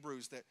in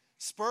Hebrews, that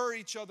spur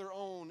each other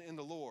on in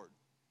the Lord.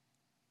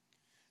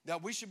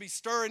 That we should be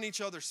stirring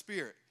each other's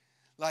spirit.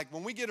 Like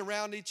when we get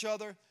around each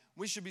other,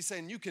 we should be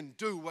saying, you can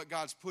do what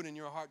God's put in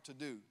your heart to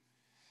do.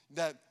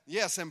 That,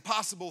 yes,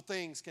 impossible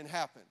things can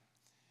happen.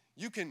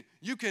 You can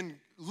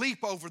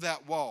leap over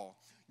that wall.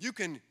 You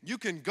can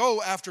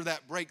go after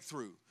that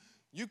breakthrough.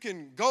 You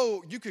can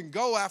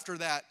go after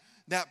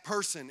that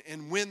person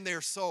and win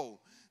their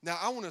soul. Now,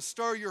 I want to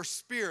stir your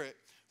spirit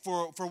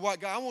for what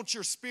God, I want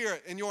your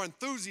spirit and your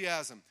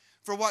enthusiasm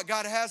for what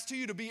God has to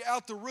you to be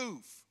out the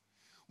roof.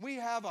 We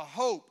have a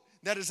hope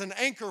that is an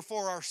anchor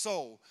for our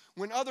soul.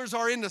 When others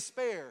are in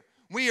despair,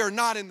 we are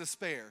not in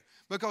despair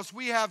because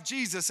we have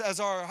Jesus as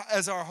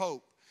our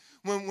hope.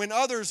 When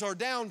others are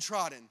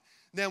downtrodden,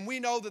 then we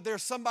know that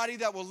there's somebody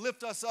that will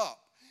lift us up.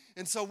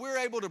 And so we're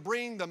able to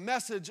bring the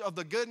message of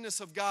the goodness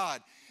of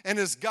God and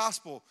His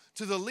gospel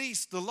to the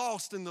least, the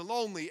lost, and the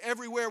lonely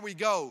everywhere we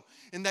go.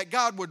 And that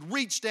God would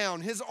reach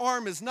down. His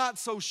arm is not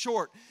so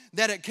short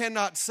that it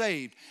cannot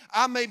save.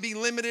 I may be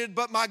limited,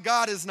 but my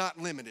God is not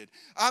limited.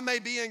 I may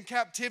be in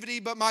captivity,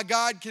 but my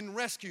God can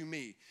rescue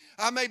me.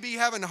 I may be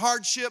having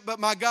hardship, but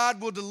my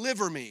God will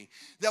deliver me.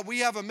 That we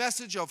have a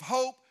message of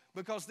hope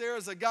because there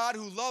is a God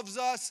who loves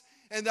us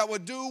and that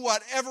would do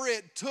whatever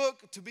it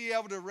took to be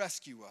able to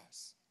rescue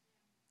us.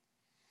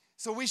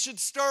 So we should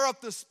stir up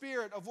the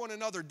spirit of one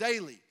another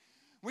daily.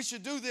 We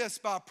should do this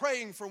by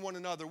praying for one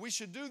another. We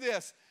should do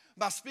this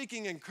by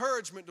speaking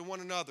encouragement to one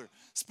another,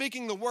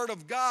 speaking the word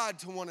of God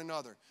to one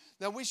another.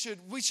 That we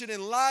should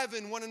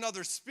enliven one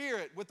another's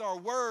spirit with our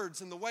words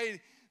and the way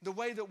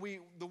that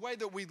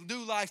we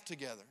do life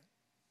together.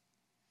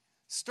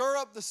 Stir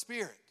up the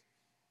spirit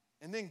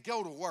and then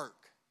go to work.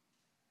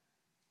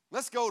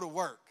 Let's go to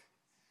work.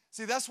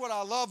 See, that's what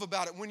I love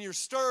about it. When you're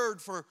stirred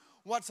for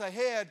what's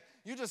ahead,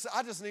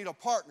 I just need a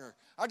partner.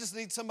 I just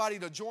need somebody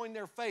to join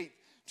their faith,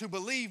 to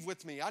believe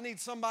with me. I need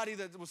somebody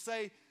that will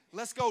say,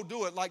 let's go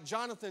do it. Like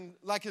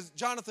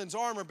Jonathan's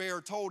armor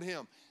bearer told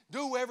him,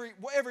 do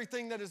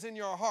everything that is in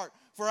your heart,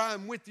 for I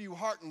am with you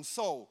heart and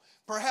soul.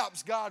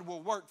 Perhaps God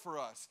will work for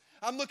us.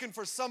 I'm looking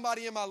for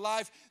somebody in my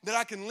life that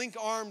I can link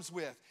arms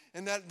with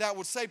and that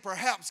would say,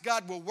 perhaps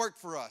God will work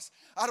for us.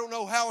 I don't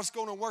know how it's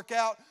going to work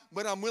out,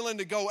 but I'm willing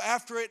to go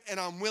after it and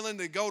I'm willing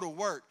to go to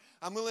work.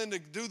 I'm willing to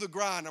do the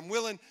grind. I'm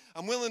willing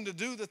to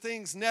do the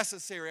things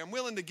necessary. I'm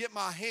willing to get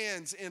my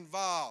hands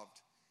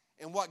involved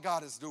in what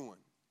God is doing.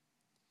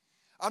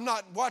 I'm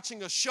not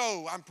watching a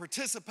show. I'm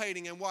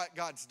participating in what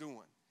God's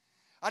doing.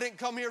 I didn't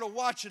come here to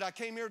watch it. I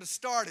came here to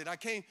start it. I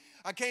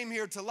came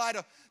here to light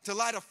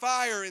a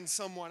fire in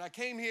someone. I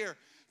came here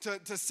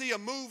to see a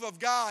move of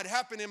God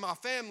happen in my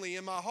family,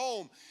 in my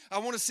home. I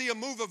want to see a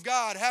move of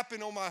God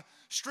happen on my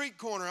street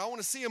corner. I want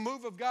to see a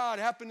move of God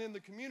happen in the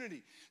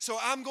community. So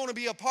I'm going to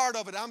be a part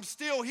of it. I'm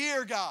still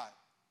here, God.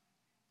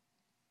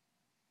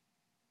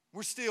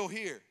 We're still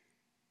here.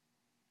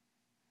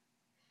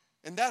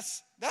 And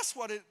that's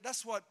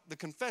what the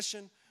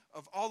confession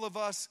of all of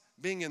us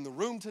being in the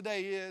room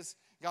today is.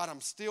 God,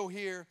 I'm still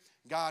here.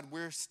 God,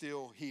 we're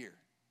still here.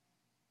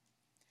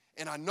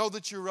 And I know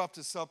that you're up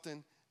to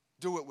something.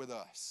 Do it with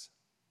us.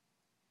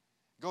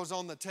 It goes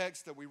on the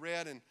text that we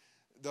read and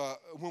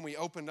when we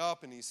opened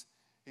up and he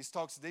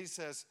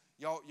says,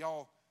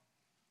 y'all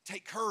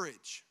take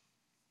courage.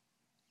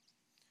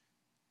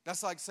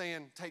 That's like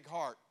saying take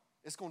heart.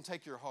 It's going to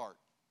take your heart.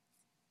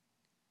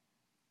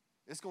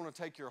 It's going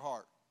to take your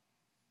heart.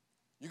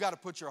 You got to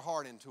put your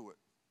heart into it.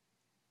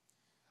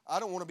 I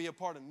don't want to be a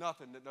part of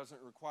nothing that doesn't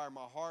require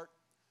my heart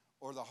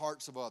or the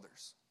hearts of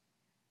others,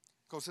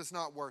 because it's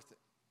not worth it.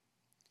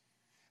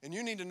 And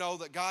you need to know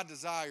that God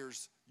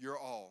desires your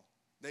all,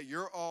 that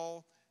your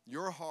all,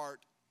 your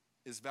heart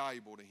is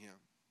valuable to Him.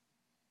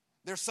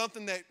 There's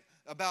something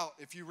about,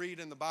 if you read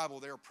in the Bible,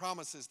 there are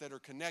promises that are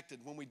connected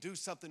when we do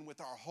something with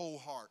our whole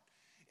heart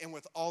and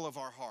with all of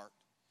our heart.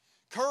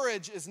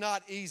 Courage is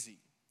not easy.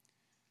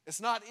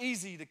 It's not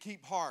easy to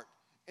keep heart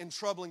in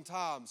troubling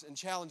times and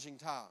challenging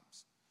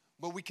times,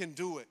 but we can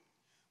do it.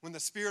 When the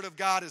Spirit of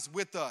God is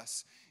with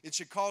us, it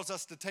should cause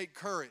us to take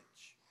courage.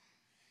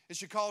 It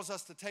should cause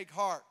us to take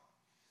heart.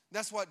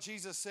 That's what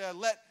Jesus said.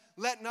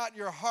 Let not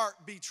your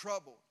heart be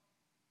troubled.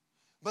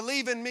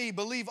 Believe in me.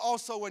 Believe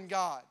also in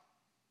God.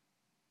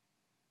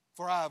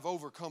 For I have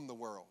overcome the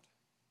world.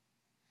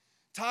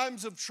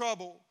 Times of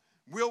trouble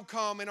will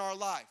come in our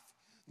life.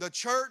 The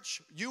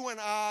church, you and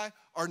I,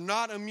 are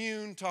not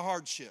immune to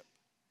hardship.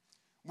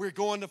 We're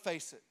going to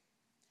face it.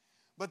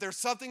 But there's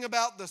something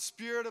about the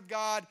Spirit of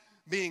God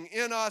being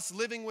in us,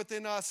 living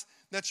within us,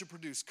 that should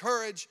produce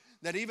courage,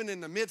 that even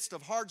in the midst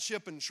of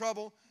hardship and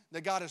trouble,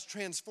 that God is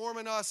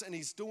transforming us and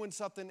He's doing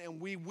something and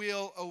we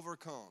will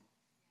overcome.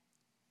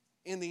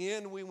 In the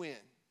end, we win.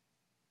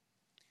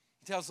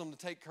 He tells them to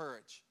take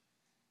courage.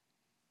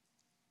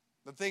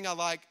 The thing I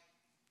like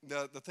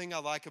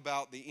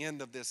about the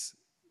end of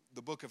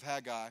the book of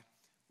Haggai,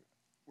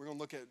 we're going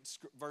to look at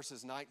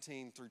verses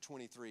 19 through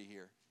 23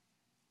 here.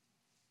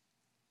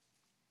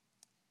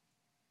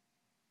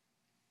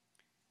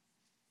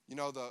 You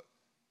know, the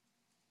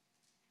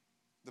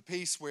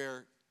piece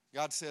where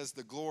God says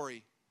the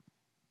glory,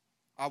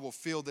 I will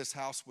fill this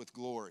house with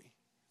glory.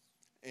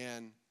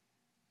 And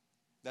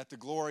that the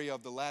glory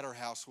of the latter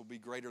house will be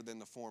greater than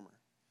the former.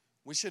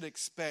 We should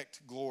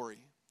expect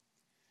glory.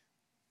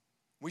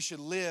 We should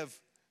live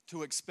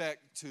to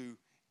expect to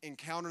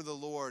encounter the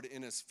Lord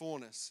in His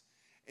fullness.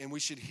 And we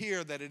should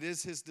hear that it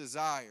is His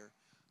desire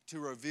to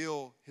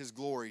reveal His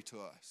glory to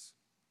us.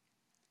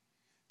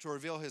 To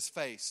reveal His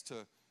face,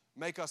 to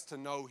make us to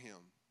know Him.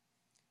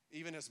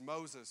 Even as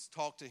Moses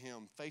talked to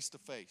Him face to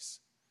face,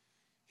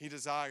 He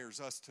desires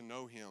us to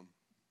know Him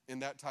in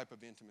that type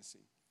of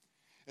intimacy.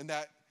 And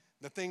that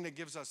the thing that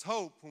gives us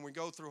hope when we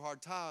go through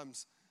hard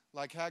times,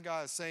 like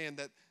Haggai is saying,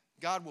 that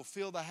God will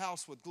fill the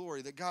house with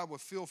glory, that God will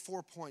fill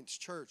 4 Points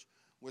Church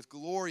with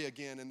glory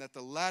again, and that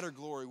the latter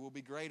glory will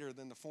be greater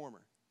than the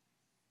former.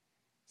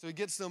 So he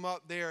gets them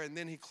up there, and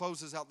then he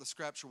closes out the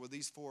scripture with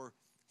these 4-5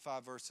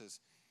 verses.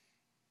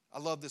 I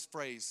love this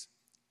phrase.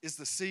 Is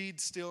the seed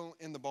still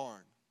in the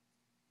barn?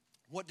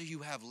 What do you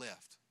have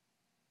left?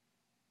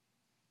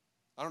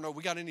 I don't know,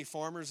 we got any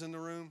farmers in the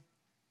room?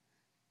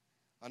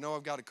 I know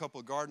I've got a couple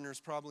of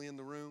gardeners probably in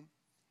the room.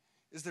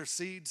 Is there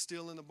seed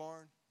still in the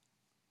barn?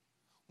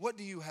 What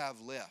do you have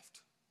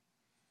left?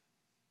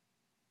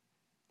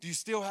 Do you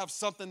still have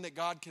something that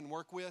God can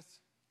work with?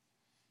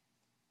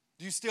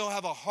 Do you still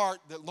have a heart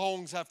that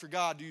longs after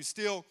God? Do you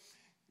still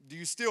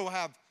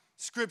have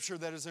scripture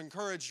that has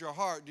encouraged your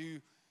heart? Do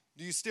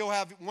you still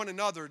have one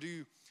another?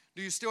 Do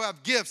you still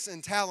have gifts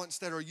and talents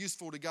that are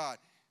useful to God?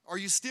 Are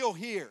you still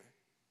here?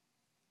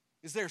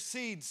 Is there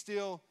seed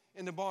still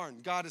in the barn?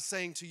 God is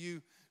saying to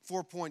you,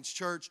 4 Points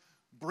Church,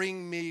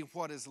 bring me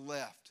what is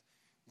left.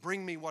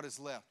 Bring me what is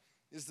left.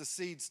 Is the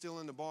seed still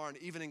in the barn,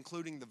 even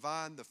including the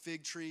vine, the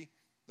fig tree,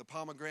 the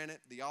pomegranate,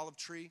 the olive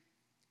tree?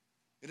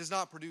 It does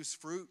not produce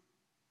fruit.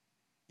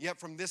 Yet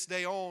from this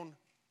day on,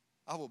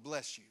 I will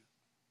bless you.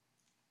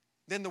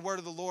 Then the word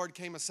of the Lord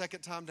came a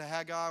second time to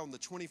Haggai on the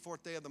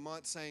 24th day of the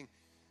month, saying,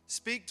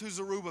 speak to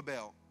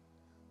Zerubbabel,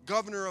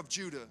 governor of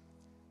Judah,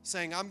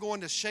 saying, I'm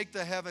going to shake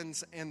the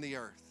heavens and the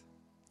earth.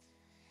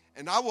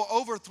 And I will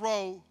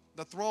overthrow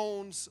the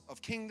thrones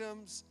of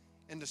kingdoms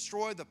and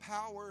destroy the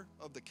power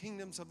of the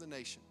kingdoms of the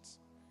nations.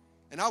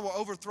 And I will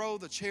overthrow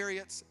the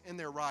chariots and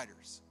their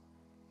riders.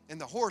 And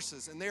the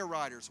horses and their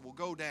riders will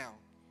go down,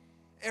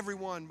 every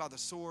one by the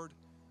sword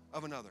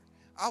of another.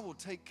 I will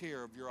take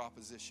care of your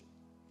opposition.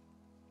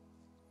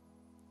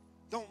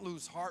 Don't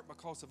lose heart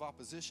because of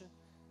opposition.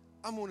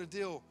 I'm going to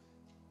deal,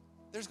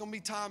 there's going to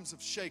be times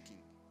of shaking.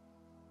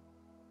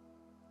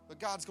 But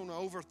God's going to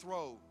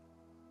overthrow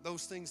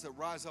those things that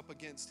rise up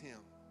against him.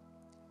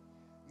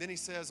 Then he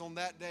says, on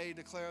that day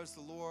declares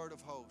the Lord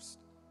of hosts,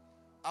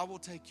 I will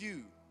take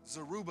you,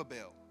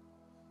 Zerubbabel,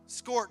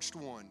 scorched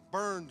one,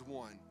 burned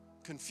one,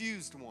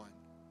 confused one,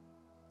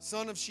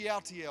 son of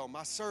Shealtiel,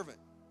 my servant,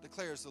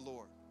 declares the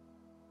Lord,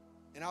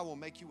 and I will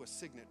make you a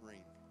signet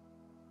ring.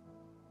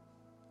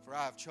 For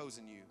I have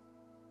chosen you,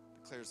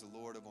 declares the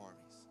Lord of armies.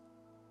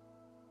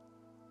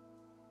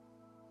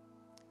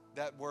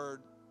 That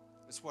word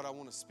is what I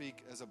want to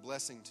speak as a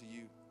blessing to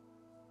you,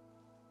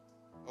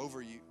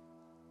 over you.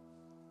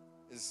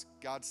 Is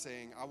God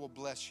saying, I will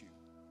bless you,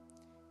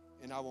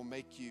 and I will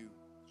make you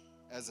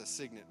as a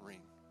signet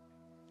ring.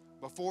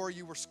 Before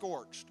you were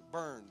scorched,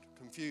 burned,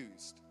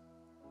 confused.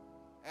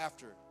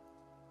 After,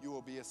 you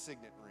will be a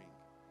signet ring.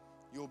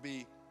 You'll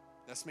be,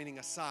 that's meaning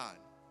a sign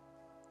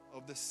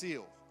of the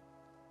seal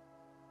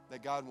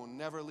that God will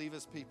never leave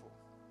his people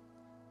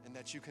and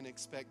that you can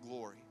expect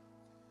glory.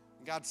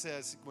 And God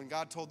says, when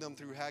God told them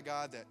through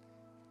Haggai that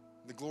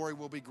the glory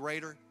will be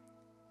greater,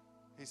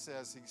 he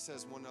says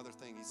one other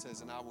thing. He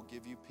says, and I will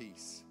give you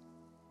peace.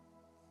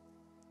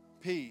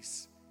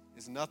 Peace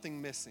is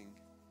nothing missing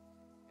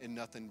and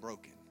nothing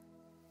broken.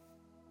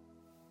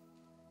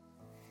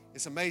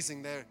 It's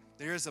amazing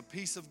there is a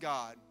peace of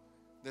God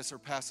that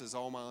surpasses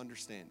all my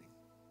understanding.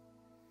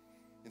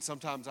 And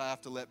sometimes I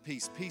have to let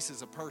peace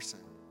is a person.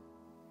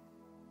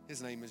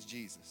 His name is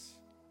Jesus.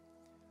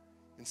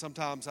 And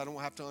sometimes I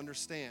don't have to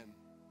understand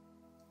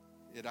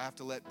it. I have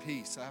to let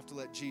peace, I have to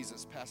let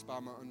Jesus pass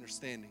by my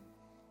understanding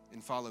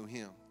and follow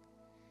him.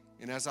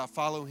 And as I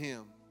follow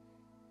him,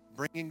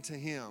 bringing to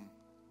him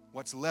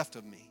what's left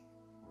of me,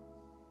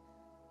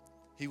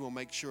 he will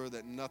make sure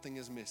that nothing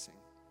is missing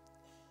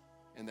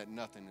and that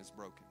nothing is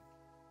broken.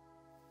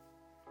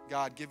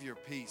 God, give your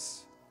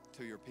peace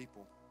to your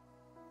people.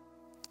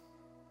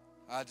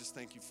 I just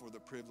thank you for the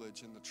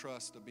privilege and the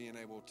trust of being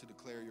able to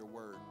declare your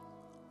word.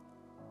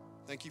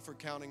 Thank you for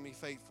counting me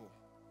faithful.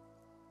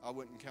 I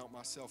wouldn't count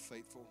myself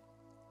faithful,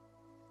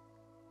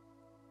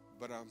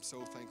 but I'm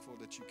so thankful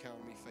that you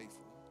count me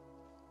faithful.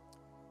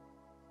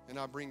 And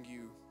I bring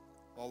you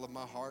all of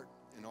my heart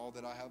and all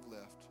that I have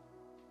left.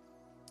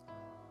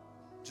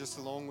 Just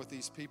along with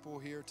these people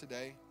here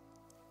today,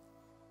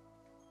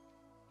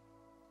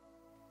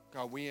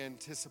 God, we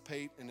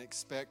anticipate and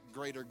expect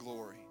greater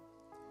glory.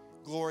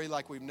 Glory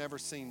like we've never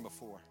seen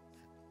before.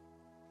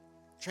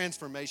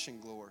 Transformation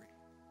glory.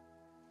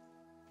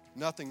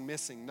 Nothing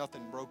missing,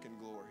 nothing broken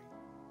glory.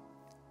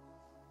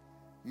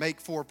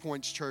 Make 4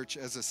 Points Church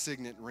as a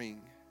signet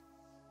ring.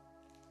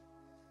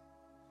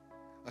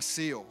 A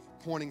seal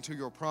pointing to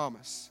your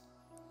promise,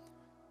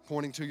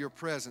 pointing to your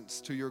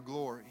presence, to your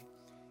glory,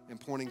 and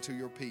pointing to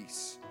your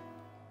peace.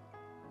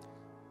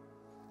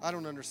 I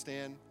don't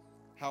understand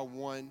how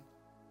one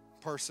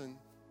person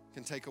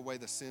can take away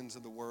the sins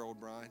of the world,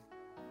 Brian.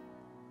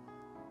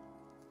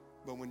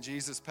 But when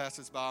Jesus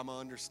passes by my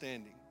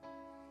understanding,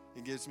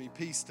 it gives me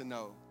peace to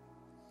know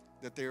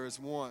that there is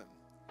one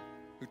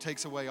who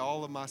takes away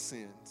all of my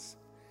sins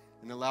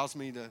and allows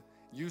me to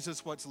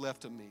use what's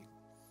left of me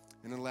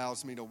and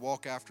allows me to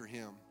walk after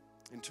him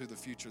into the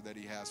future that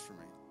he has for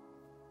me.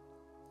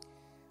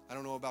 I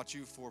don't know about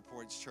you, 4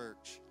 Points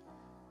Church,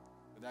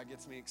 but that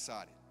gets me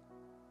excited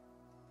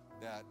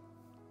that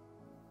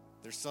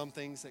there's some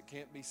things that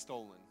can't be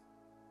stolen,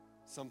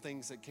 some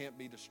things that can't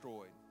be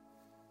destroyed,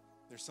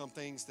 There's some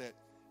things that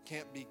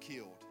can't be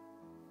killed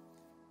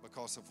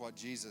because of what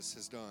Jesus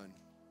has done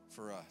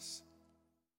for us.